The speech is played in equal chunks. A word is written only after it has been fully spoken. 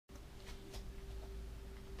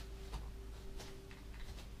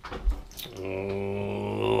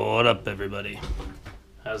What up, everybody?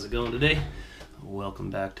 How's it going today? Welcome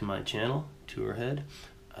back to my channel, Tourhead.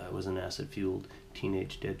 I was an acid-fueled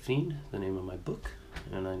teenage dead fiend, the name of my book,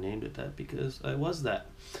 and I named it that because I was that.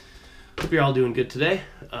 Hope you're all doing good today.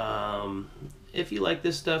 If you like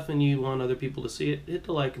this stuff and you want other people to see it, hit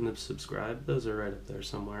the like and the subscribe. Those are right up there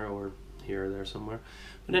somewhere, or here or there somewhere.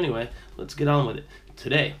 But anyway, let's get on with it.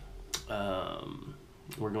 Today,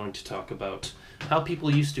 we're going to talk about how people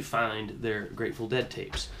used to find their Grateful Dead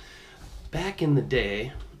tapes. Back in the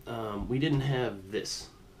day, we didn't have this,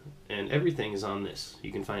 and everything is on this.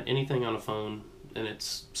 You can find anything on a phone, and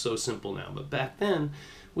it's so simple now. But back then,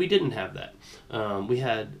 we didn't have that. We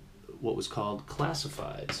had what was called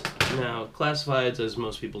classifieds. Now, classifieds, as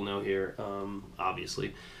most people know here,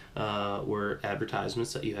 obviously, were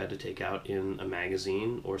advertisements that you had to take out in a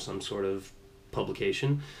magazine or some sort of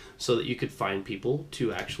publication so that you could find people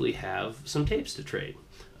to actually have some tapes to trade,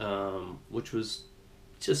 which was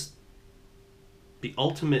just the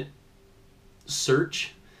ultimate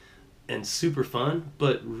search and super fun,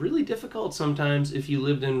 but really difficult sometimes if you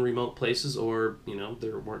lived in remote places, or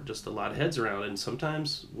there weren't just a lot of heads around, and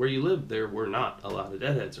sometimes where you lived there were not a lot of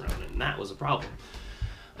deadheads around, and that was a problem.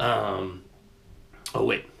 I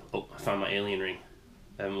found my alien ring.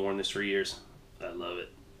 I haven't worn this for years. I love it.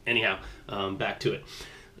 Anyhow, back to it.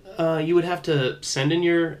 You would have to send in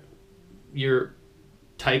your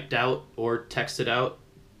typed out or texted out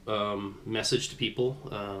message to people,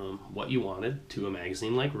 what you wanted, to a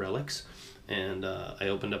magazine like Relix. And I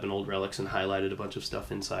opened up an old Relix and highlighted a bunch of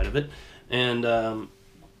stuff inside of it. And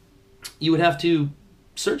you would have to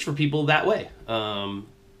search for people that way.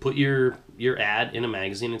 Put your ad in a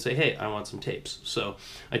magazine and say, hey, I want some tapes. So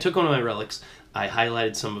I took one of my Relics, I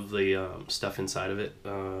highlighted some of the stuff inside of it,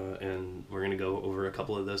 and we're going to go over a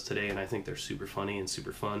couple of those today, and I think they're super funny and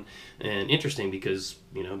super fun and interesting because,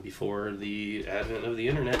 before the advent of the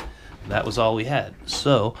internet, that was all we had.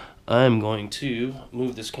 So I'm going to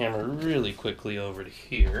move this camera really quickly over to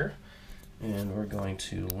here, and we're going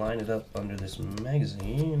to line it up under this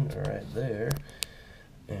magazine right there.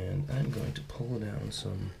 And I'm going to pull down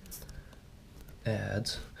some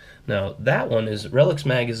ads. Now, that one is Relix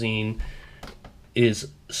Magazine is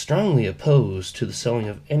strongly opposed to the selling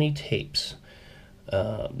of any tapes.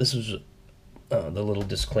 This was the little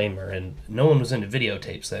disclaimer, and no one was into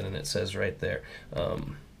videotapes then, and it says right there,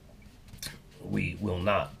 we will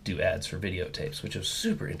not do ads for videotapes, which is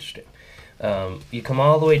super interesting. You come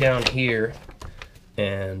all the way down here,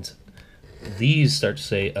 and these start to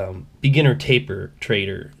say, beginner taper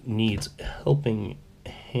trader needs helping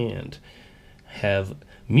hand. Have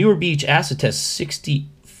Muir Beach acid test 60,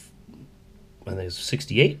 I think it's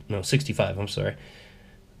 68? No, 65, I'm sorry.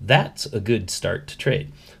 That's a good start to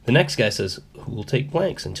trade. The next guy says, who will take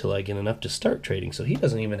blanks until I get enough to start trading? So he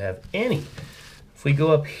doesn't even have any. If we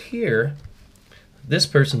go up here, this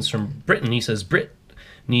person's from Britain. He says, Brit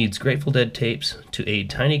needs Grateful Dead tapes to aid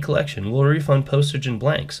tiny collection. Will refund postage and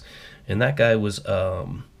blanks. And that guy was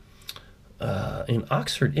in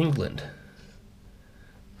Oxford, England.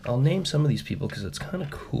 I'll name some of these people because it's kind of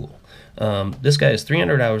cool. This guy has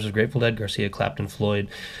 300 hours of Grateful Dead, Garcia, Clapton, Floyd,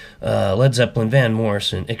 Led Zeppelin, Van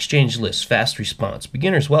Morrison, exchange list, fast response,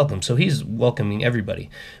 beginners welcome. So he's welcoming everybody.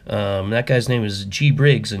 That guy's name is G.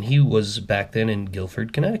 Briggs, and he was back then in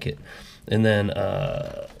Guilford, Connecticut. And then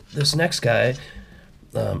this next guy,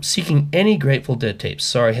 seeking any Grateful Dead tapes.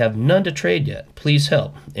 Sorry, have none to trade yet. Please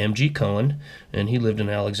help. M.G. Cohen, and he lived in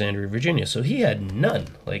Alexandria, Virginia. So he had none.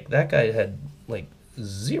 Like, that guy had,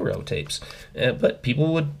 0 tapes. But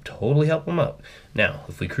people would totally help him out. Now,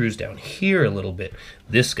 if we cruise down here a little bit,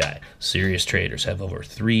 this guy, Serious Traders, have over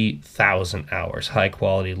 3,000 hours. High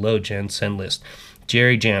quality, low gen, send list.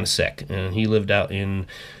 Jerry Janicek, and he lived out in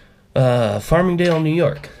Farmingdale, New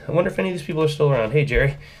York. I wonder if any of these people are still around. Hey,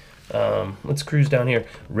 Jerry. Let's cruise down here.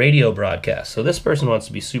 Radio broadcast. So this person wants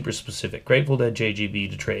to be super specific. Grateful Dead JGB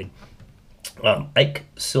to trade. Ike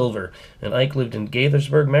Silver. And Ike lived in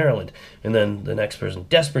Gaithersburg, Maryland. And then the next person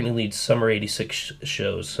desperately needs Summer 86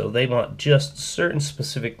 shows. So they want just certain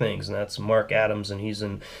specific things. And that's Mark Adams, and he's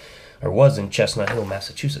in, or was in, Chestnut Hill,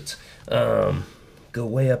 Massachusetts. Go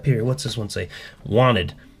way up here. What's this one say?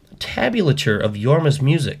 Wanted. Tabulature of Yorma's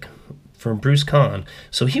music. From Bruce Kahn.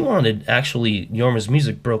 So he wanted actually Yorma's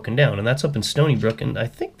music broken down, and that's up in Stony Brook, and I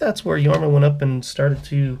think that's where Yorma went up and started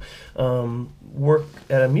to work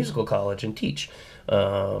at a musical college and teach.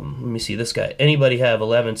 Let me see, this guy. Anybody have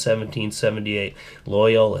 11, 17, 78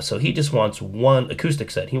 Loyola? So he just wants one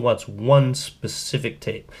acoustic set. He wants one specific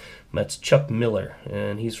tape. That's Chuck Miller,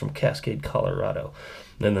 and he's from Cascade, Colorado.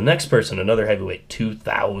 Then the next person, another heavyweight,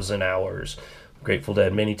 2,000 hours. Grateful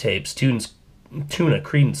Dead mini tapes. Tunes Tuna,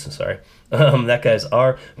 Credence, sorry. That guy's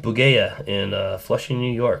R. Bugaya in Flushing,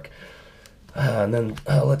 New York. And then,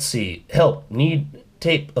 let's see. Help, need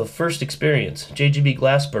tape of First Experience, JGB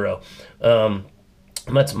Glassboro.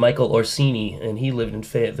 That's Michael Orsini, and he lived in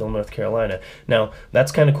Fayetteville, North Carolina. Now,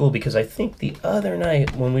 that's kind of cool because I think the other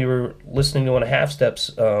night when we were listening to one of Half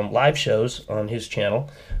Step's live shows on his channel,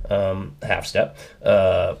 Half Step,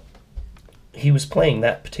 he was playing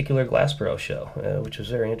that particular Glassboro show, which was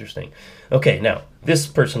very interesting. Okay, now, this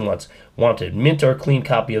person wanted mint or clean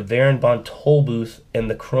copy of Baron von Tollbooth and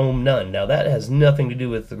the Chrome Nun. Now, that has nothing to do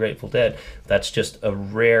with the Grateful Dead. That's just a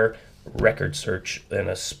rare record search and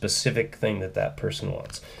a specific thing that person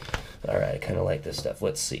wants. All right, I kind of like this stuff.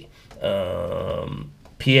 Let's see. PA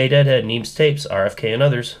Deadhead needs tapes, RFK and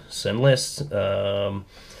others. Send lists.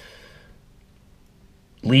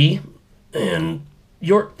 Lee and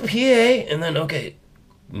York, PA, and then, okay,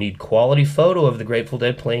 need quality photo of the Grateful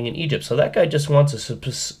Dead playing in Egypt. So that guy just wants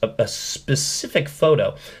a specific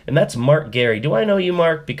photo, and that's Mark Gary. Do I know you,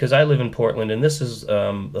 Mark? Because I live in Portland, and this is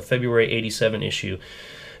a February 87 issue.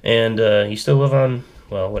 And you still live on,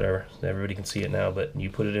 well, whatever. Everybody can see it now, but you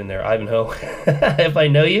put it in there. Ivanhoe, if I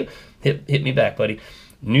know you, hit me back, buddy.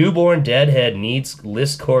 Newborn Deadhead needs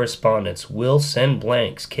list correspondence. Will send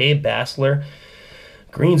blanks. K. Bassler,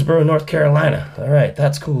 Greensboro, North Carolina. All right,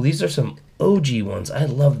 that's cool. These are some OG ones. I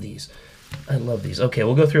love these. Okay,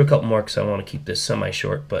 we'll go through a couple more because I want to keep this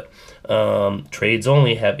semi-short. But trades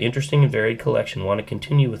only have interesting and varied collection. Want to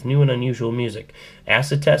continue with new and unusual music.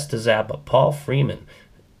 Acid Test to Zappa. Paul Freeman.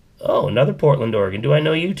 Oh, another Portland, Oregon. Do I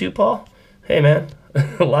know you too, Paul? Hey, man.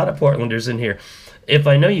 A lot of Portlanders in here. If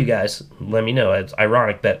I know you guys, let me know. It's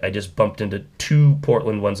ironic that I just bumped into 2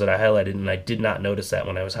 Portland ones that I highlighted, and I did not notice that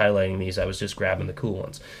when I was highlighting these. I was just grabbing the cool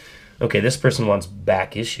ones. Okay, this person wants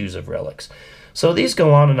back issues of Relix. So these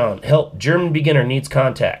go on and on. Help, German beginner needs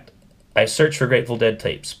contact. I search for Grateful Dead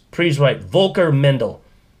tapes. Please write Volker Mende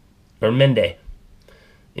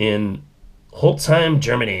in Holzheim,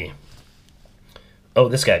 Germany. Oh,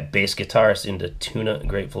 this guy, bass guitarist into Tuna,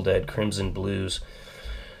 Grateful Dead, Crimson Blues.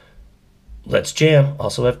 Let's jam.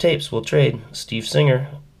 Also have tapes. We'll trade. Steve Singer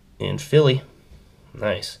in Philly.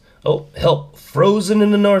 Nice. Oh, help. Frozen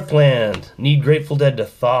in the Northland. Need Grateful Dead to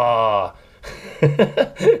thaw.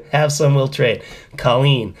 Have some, we'll trade.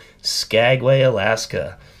 Colleen, Skagway,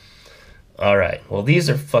 Alaska. All right. Well, these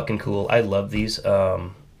are fucking cool. I love these. I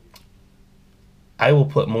will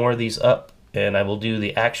put more of these up, and I will do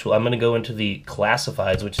the actual. I'm going to go into the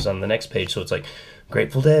classifieds, which is on the next page. So it's like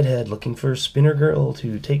Grateful Deadhead looking for Spinner Girl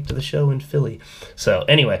to take to the show in Philly. So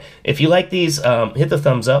anyway, if you like these, hit the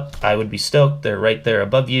thumbs up. I would be stoked. They're right there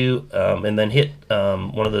above you. And then hit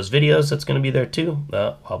one of those videos that's going to be there too.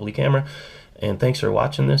 Wobbly camera. And thanks for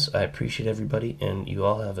watching this. I appreciate everybody, and you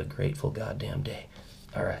all have a grateful goddamn day.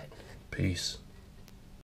 All right. Peace.